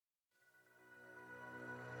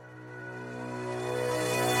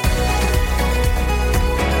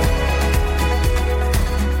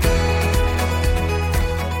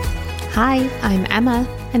Hi, I'm Emma,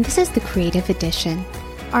 and this is The Creative Edition.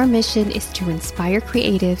 Our mission is to inspire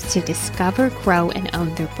creatives to discover, grow, and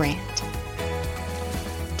own their brand.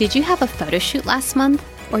 Did you have a photo shoot last month,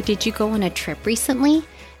 or did you go on a trip recently?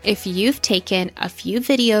 If you've taken a few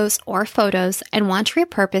videos or photos and want to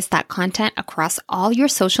repurpose that content across all your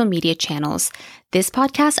social media channels, this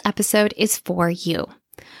podcast episode is for you.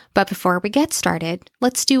 But before we get started,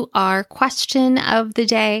 let's do our question of the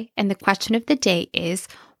day. And the question of the day is,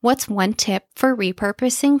 what's one tip for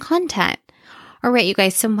repurposing content? All right, you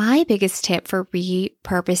guys. So my biggest tip for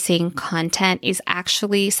repurposing content is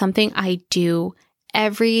actually something I do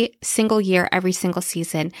every single year, every single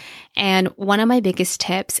season. And one of my biggest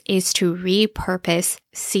tips is to repurpose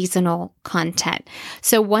seasonal content.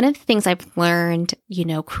 So one of the things I've learned,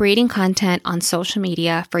 creating content on social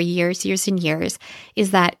media for years and years is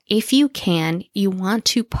that if you can, you want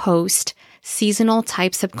to post seasonal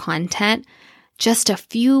types of content just a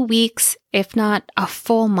few weeks, if not a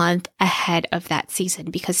full month ahead of that season,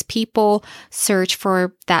 because people search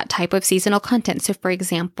for that type of seasonal content. So for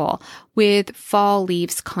example, with fall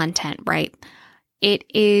leaves content, right? It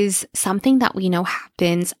is something that we know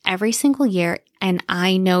happens every single year. And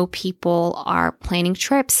I know people are planning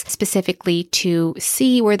trips specifically to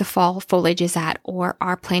see where the fall foliage is at, or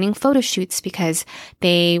are planning photo shoots because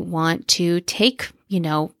they want to take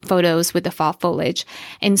photos with the fall foliage.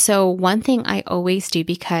 And so one thing I always do,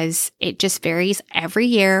 because it just varies every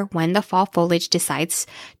year when the fall foliage decides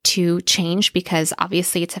to change, because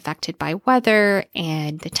obviously it's affected by weather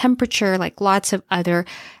and the temperature, like lots of other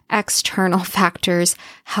external factors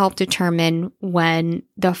help determine when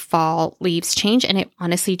the fall leaves change. And it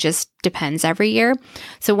honestly just depends every year.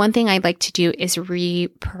 So one thing I'd like to do is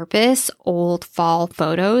repurpose old fall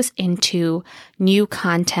photos into new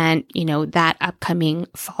content, that upcoming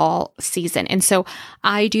fall season. And so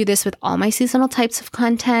I do this with all my seasonal types of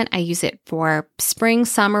content. I use it for spring,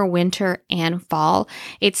 summer, winter, and fall.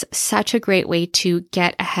 It's such a great way to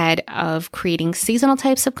get ahead of creating seasonal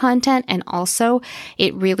types of content. And also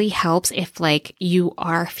it really helps if you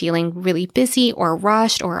are feeling really busy or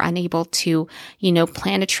rushed or unable to,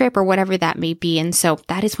 plan a trip or whatever that may be. And so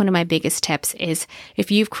that is one of my biggest tips is if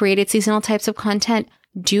you've created seasonal types of content,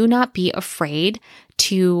 do not be afraid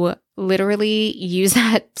to literally use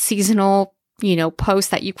that seasonal,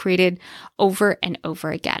 post that you created over and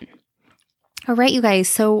over again. All right, you guys.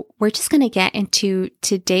 So we're just going to get into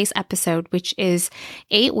today's episode, which is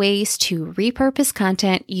 8 ways to repurpose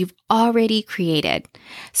content you've already created.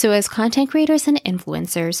 So as content creators and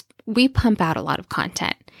influencers, we pump out a lot of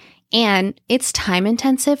content, and it's time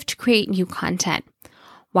intensive to create new content.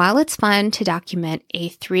 While it's fun to document a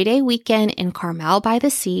 3-day weekend in Carmel by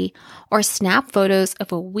the sea or snap photos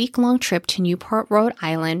of a week-long trip to Newport, Rhode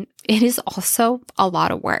Island, it is also a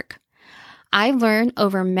lot of work. I've learned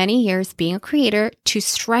over many years being a creator to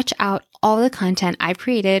stretch out all the content I've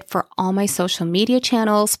created for all my social media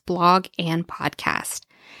channels, blog, and podcast.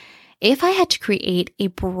 If I had to create a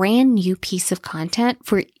brand new piece of content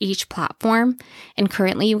for each platform, and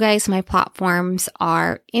currently, you guys, my platforms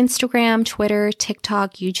are Instagram, Twitter,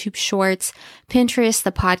 TikTok, YouTube Shorts, Pinterest,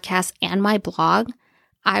 the podcast, and my blog,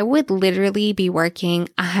 I would literally be working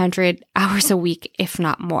 100 hours a week, if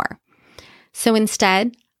not more. So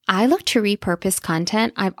instead, I look to repurpose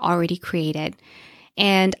content I've already created.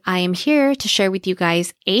 And I am here to share with you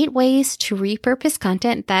guys 8 ways to repurpose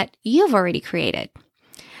content that you've already created.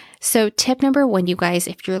 So tip number 1, you guys,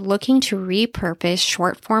 if you're looking to repurpose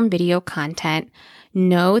short form video content,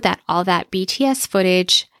 know that all that BTS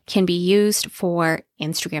footage can be used for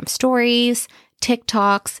Instagram stories,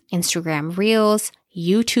 TikToks, Instagram Reels,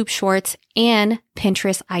 YouTube Shorts, and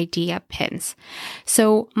Pinterest idea pins.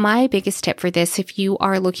 So my biggest tip for this, if you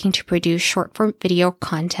are looking to produce short form video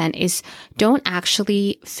content, is don't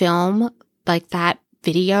actually film that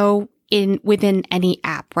video within any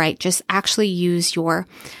app, right? Just actually use your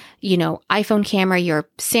iPhone camera, your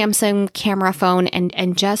Samsung camera phone,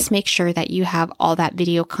 and just make sure that you have all that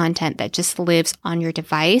video content that just lives on your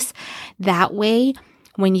device. That way,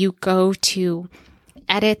 when you go to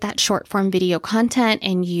edit that short form video content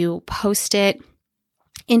and you post it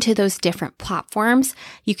into those different platforms,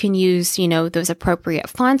 you can use, those appropriate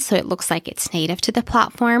fonts so it looks like it's native to the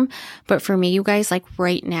platform. But for me, you guys,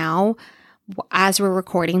 right now, as we're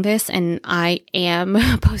recording this, and I am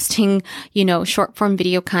posting, short form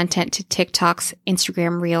video content to TikToks,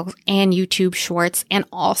 Instagram Reels, and YouTube Shorts, and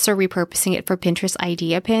also repurposing it for Pinterest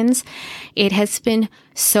idea pins. It has been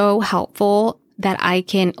so helpful that I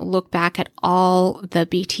can look back at all the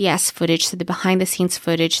BTS footage, so the behind the scenes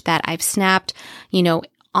footage that I've snapped,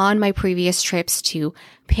 on my previous trips to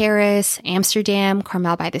Paris, Amsterdam,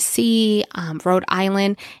 Carmel by the Sea, Rhode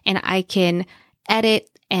Island, and I can edit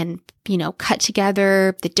and, cut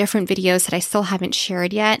together the different videos that I still haven't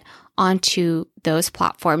shared yet onto those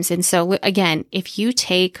platforms. And so again, if you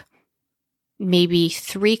take maybe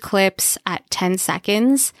 3 clips at 10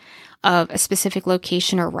 seconds of a specific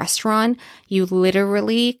location or restaurant, you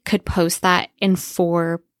literally could post that in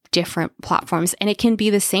 4 different platforms. And it can be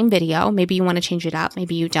the same video. Maybe you want to change it up,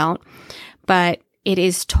 maybe you don't. But it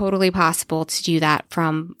is totally possible to do that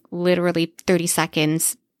from literally 30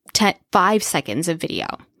 seconds, 5 seconds of video.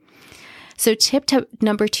 So tip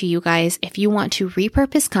number 2, you guys, if you want to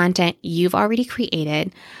repurpose content you've already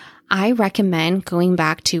created, I recommend going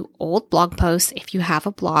back to old blog posts if you have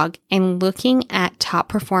a blog and looking at top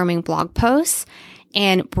performing blog posts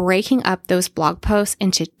and breaking up those blog posts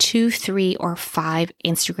into 2, 3, or 5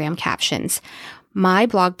 Instagram captions. My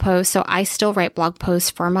blog posts, so I still write blog posts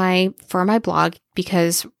for my blog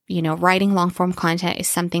because, writing long form content is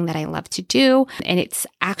something that I love to do. And it's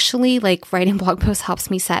actually like writing blog posts helps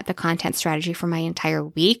me set the content strategy for my entire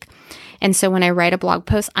week. And so when I write a blog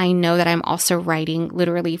post, I know that I'm also writing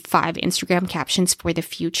literally 5 Instagram captions for the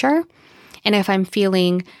future. And if I'm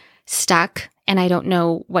feeling stuck and I don't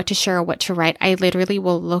know what to share or what to write, I literally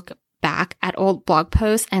will look back at old blog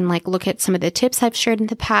posts and look at some of the tips I've shared in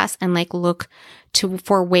the past and look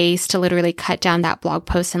for ways to literally cut down that blog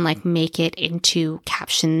post and make it into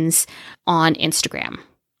captions on Instagram.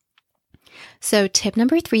 So tip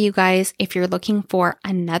number 3, you guys, if you're looking for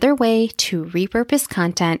another way to repurpose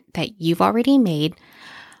content that you've already made,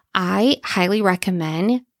 I highly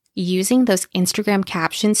recommend using those Instagram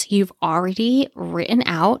captions you've already written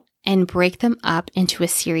out and break them up into a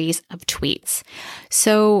series of tweets.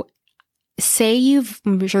 So say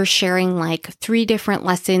you're sharing 3 different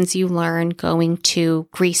lessons you learned going to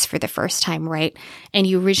Greece for the first time, right? And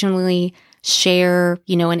you originally share,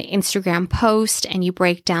 an Instagram post and you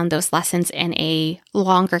break down those lessons in a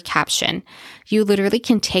longer caption. You literally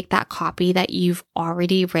can take that copy that you've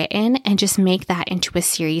already written and just make that into a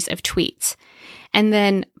series of tweets. And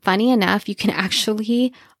then funny enough, you can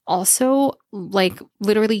actually also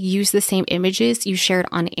literally use the same images you shared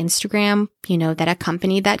on Instagram, that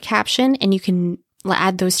accompany that caption, and you can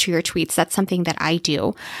add those to your tweets. That's something that I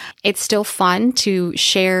do. It's still fun to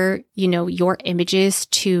share, your images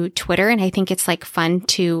to Twitter. And I think it's fun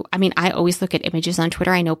I always look at images on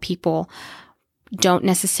Twitter. I know people don't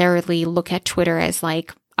necessarily look at Twitter as a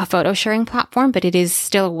photo sharing platform, but it is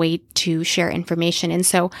still a way to share information. And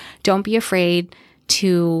so don't be afraid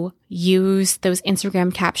to use those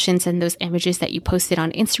Instagram captions and those images that you posted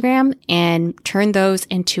on Instagram and turn those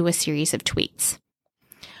into a series of tweets.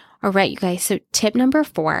 All right, you guys. So tip number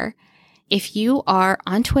 4, if you are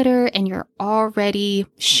on Twitter and you're already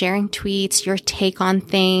sharing tweets, your take on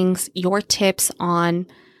things, your tips on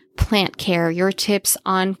plant care, your tips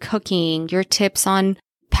on cooking, your tips on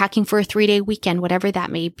packing for a 3-day weekend, whatever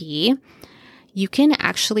that may be, you can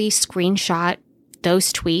actually screenshot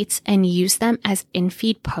those tweets and use them as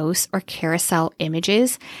in-feed posts or carousel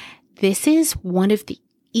images. This is one of the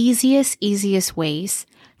easiest ways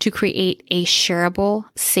to create a shareable,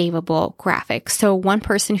 savable graphic. So one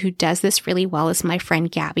person who does this really well is my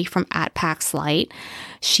friend Gabby from @PaxLight.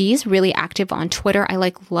 She's really active on Twitter. I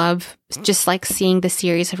love just seeing the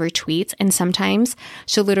series of her tweets. And sometimes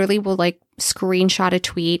she'll literally will screenshot a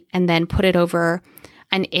tweet and then put it over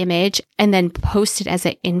an image and then post it as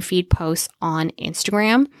an in-feed post on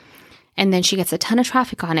Instagram. And then she gets a ton of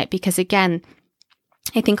traffic on it because, again,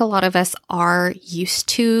 I think a lot of us are used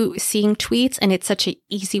to seeing tweets and it's such an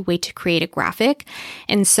easy way to create a graphic.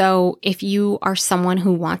 And so if you are someone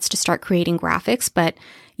who wants to start creating graphics, but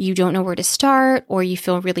you don't know where to start or you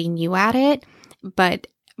feel really new at it, but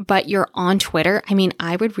you're on Twitter,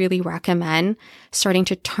 I would really recommend starting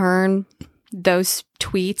to turn those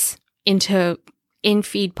tweets into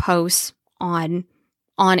in-feed posts on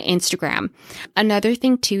Instagram. Another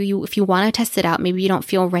thing too, if you want to test it out, maybe you don't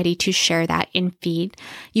feel ready to share that in feed,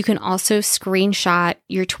 you can also screenshot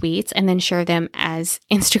your tweets and then share them as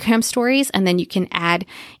Instagram stories. And then you can add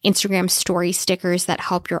Instagram story stickers that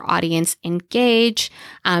help your audience engage.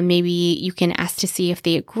 Maybe you can ask to see if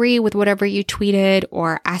they agree with whatever you tweeted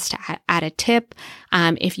or ask to add a tip.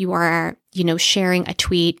 If you are, sharing a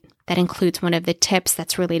tweet that includes one of the tips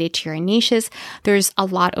that's related to your niches, there's a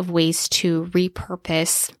lot of ways to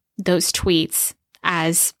repurpose those tweets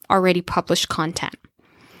as already published content.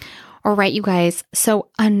 All right, you guys. So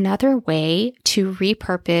another way to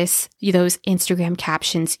repurpose those Instagram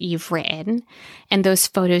captions you've written and those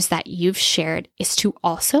photos that you've shared is to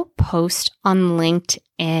also post on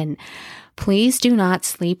LinkedIn. Please do not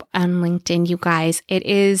sleep on LinkedIn, you guys. It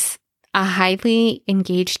is a highly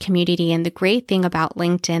engaged community. And the great thing about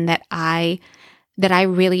LinkedIn that I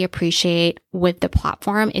really appreciate with the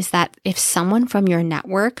platform is that if someone from your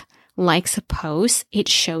network likes a post, it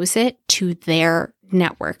shows it to their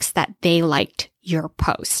networks that they liked your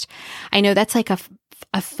post. I know that's like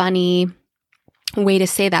a funny way to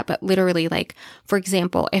say that, but literally, like, for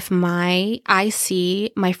example, if I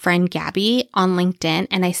see my friend Gabby on LinkedIn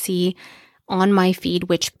and I see on my feed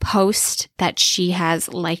which post that she has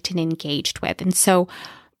liked and engaged with. And so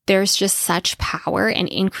there's just such power in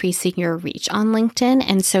increasing your reach on LinkedIn.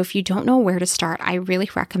 And so if you don't know where to start, I really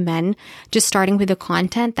recommend just starting with the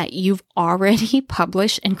content that you've already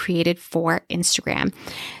published and created for Instagram.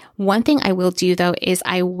 One thing I will do though is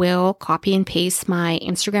I will copy and paste my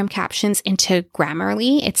Instagram captions into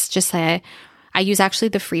Grammarly. It's just I use actually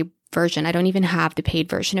the free version. I don't even have the paid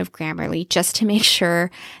version of Grammarly, just to make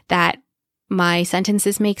sure that my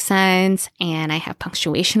sentences make sense and I have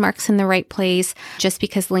punctuation marks in the right place, just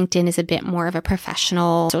because LinkedIn is a bit more of a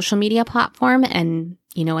professional social media platform and,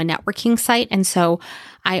 a networking site. And so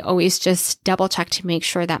I always just double check to make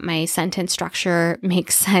sure that my sentence structure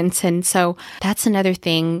makes sense. And so that's another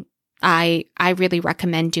thing I really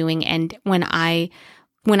recommend doing. And when I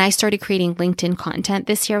started creating LinkedIn content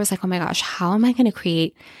this year, I was like, oh my gosh, how am I going to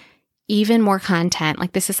create even more content?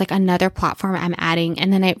 Like, this is like another platform I'm adding.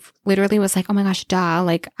 And then I literally was like, oh my gosh, duh.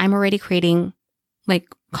 Like, I'm already creating like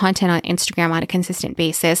content on Instagram on a consistent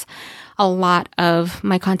basis. A lot of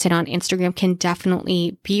my content on Instagram can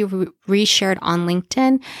definitely be reshared on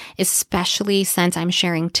LinkedIn, especially since I'm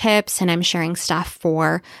sharing tips and I'm sharing stuff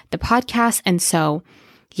for the podcast. And so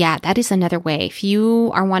yeah, that is another way. If you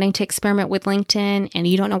are wanting to experiment with LinkedIn and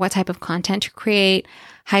you don't know what type of content to create,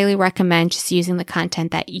 highly recommend just using the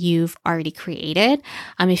content that you've already created.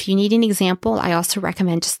 If you need an example, I also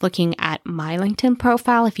recommend just looking at my LinkedIn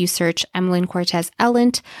profile. If you search Emilyn Cortez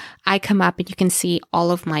Ellent, I come up and you can see all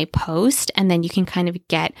of my posts, and then you can kind of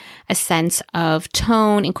get a sense of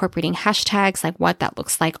tone, incorporating hashtags, like what that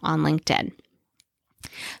looks like on LinkedIn.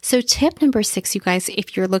 So tip number 6, you guys,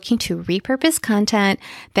 if you're looking to repurpose content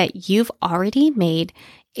that you've already made,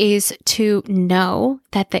 is to know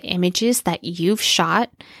that the images that you've shot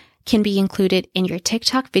can be included in your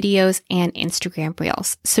TikTok videos and Instagram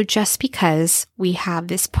Reels. So just because we have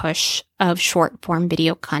this push of short form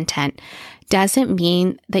video content doesn't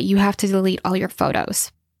mean that you have to delete all your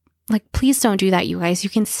photos. Like, please don't do that, you guys. You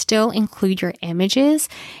can still include your images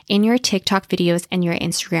in your TikTok videos and your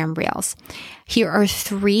Instagram Reels. Here are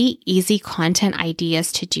 3 easy content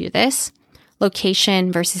ideas to do this.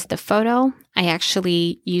 Location versus the photo. I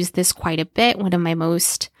actually use this quite a bit. One of my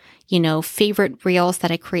most, favorite Reels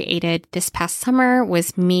that I created this past summer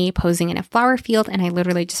was me posing in a flower field, and I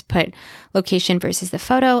literally just put location versus the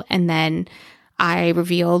photo, and then I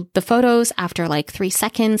revealed the photos after like 3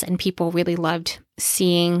 seconds, and people really loved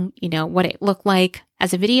seeing, what it looked like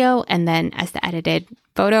as a video and then as the edited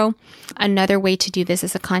photo. Another way to do this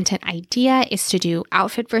as a content idea is to do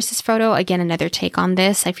outfit versus photo. Again, another take on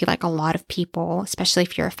this. I feel like a lot of people, especially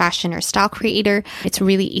if you're a fashion or style creator, it's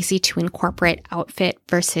really easy to incorporate outfit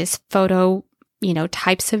versus photo,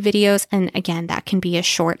 types of videos. And again, that can be as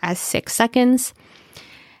short as 6 seconds.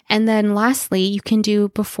 And then lastly, you can do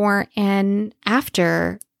before and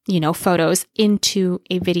after, photos into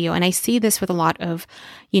a video. And I see this with a lot of,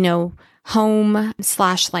 home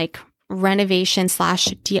 / like renovation /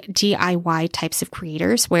 DIY types of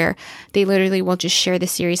creators, where they literally will just share the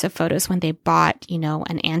series of photos when they bought,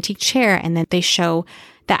 an antique chair, and then they show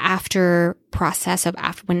the after process of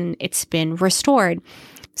after when it's been restored.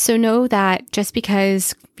 So know that just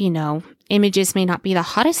because, images may not be the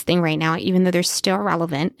hottest thing right now, even though they're still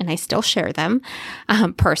relevant and I still share them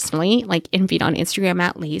personally, like in feed on Instagram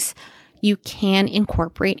at least, you can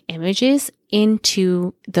incorporate images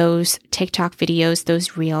into those TikTok videos,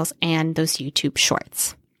 those Reels, and those YouTube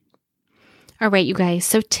shorts. All right, you guys.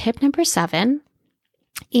 So tip number 7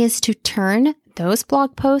 is to turn those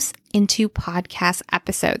blog posts into podcast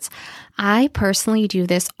episodes. I personally do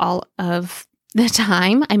this all of the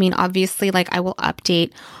time. I mean, obviously, like I will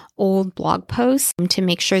update old blog posts to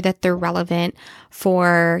make sure that they're relevant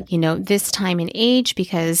for, this time and age,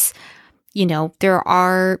 because, there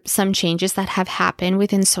are some changes that have happened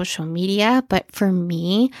within social media. But for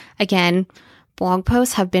me, again, blog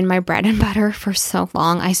posts have been my bread and butter for so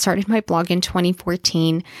long. I started my blog in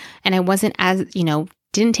 2014 and I wasn't as,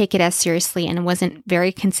 didn't take it as seriously and wasn't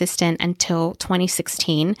very consistent until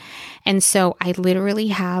 2016. And so I literally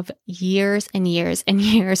have years and years and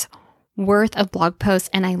years worth of blog posts,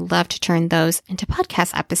 and I love to turn those into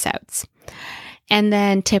podcast episodes. And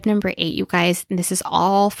then tip number 8, you guys, and this is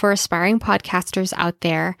all for aspiring podcasters out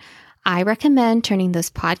there. I recommend turning those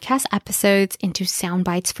podcast episodes into sound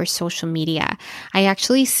bites for social media. I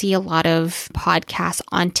actually see a lot of podcasts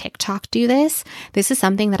on TikTok do this. This is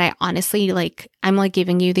something that I honestly I'm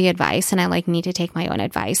giving you the advice, and I need to take my own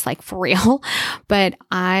advice, for real. But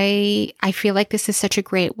I feel like this is such a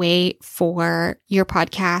great way for your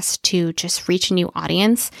podcast to just reach a new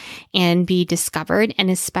audience and be discovered. And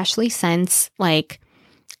especially since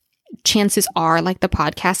chances are the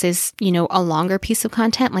podcast is, a longer piece of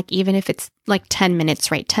content, even if it's 10 minutes,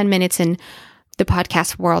 right? 10 minutes in the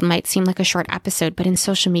podcast world might seem like a short episode, but in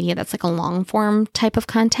social media, that's a long form type of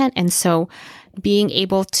content. And so being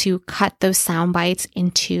able to cut those sound bites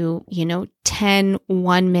into, 10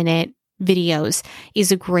 1-minute videos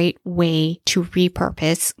is a great way to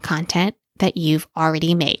repurpose content that you've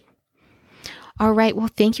already made. All right. Well,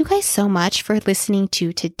 thank you guys so much for listening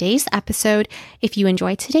to today's episode. If you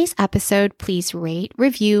enjoyed today's episode, please rate,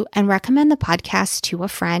 review, and recommend the podcast to a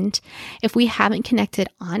friend. If we haven't connected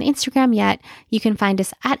on Instagram yet, you can find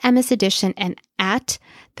us at MS Edition and at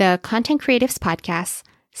the Content Creatives Podcast.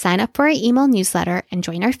 Sign up for our email newsletter and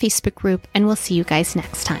join our Facebook group, and we'll see you guys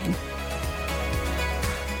next time.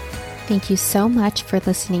 Thank you so much for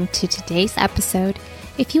listening to today's episode.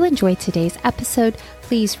 If you enjoyed today's episode,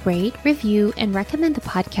 please rate, review, and recommend the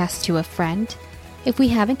podcast to a friend. If we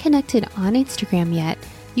haven't connected on Instagram yet,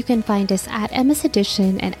 you can find us at MS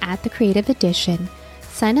Edition and at The Creative Edition.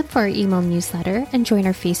 Sign up for our email newsletter and join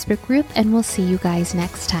our Facebook group, and we'll see you guys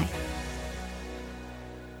next time.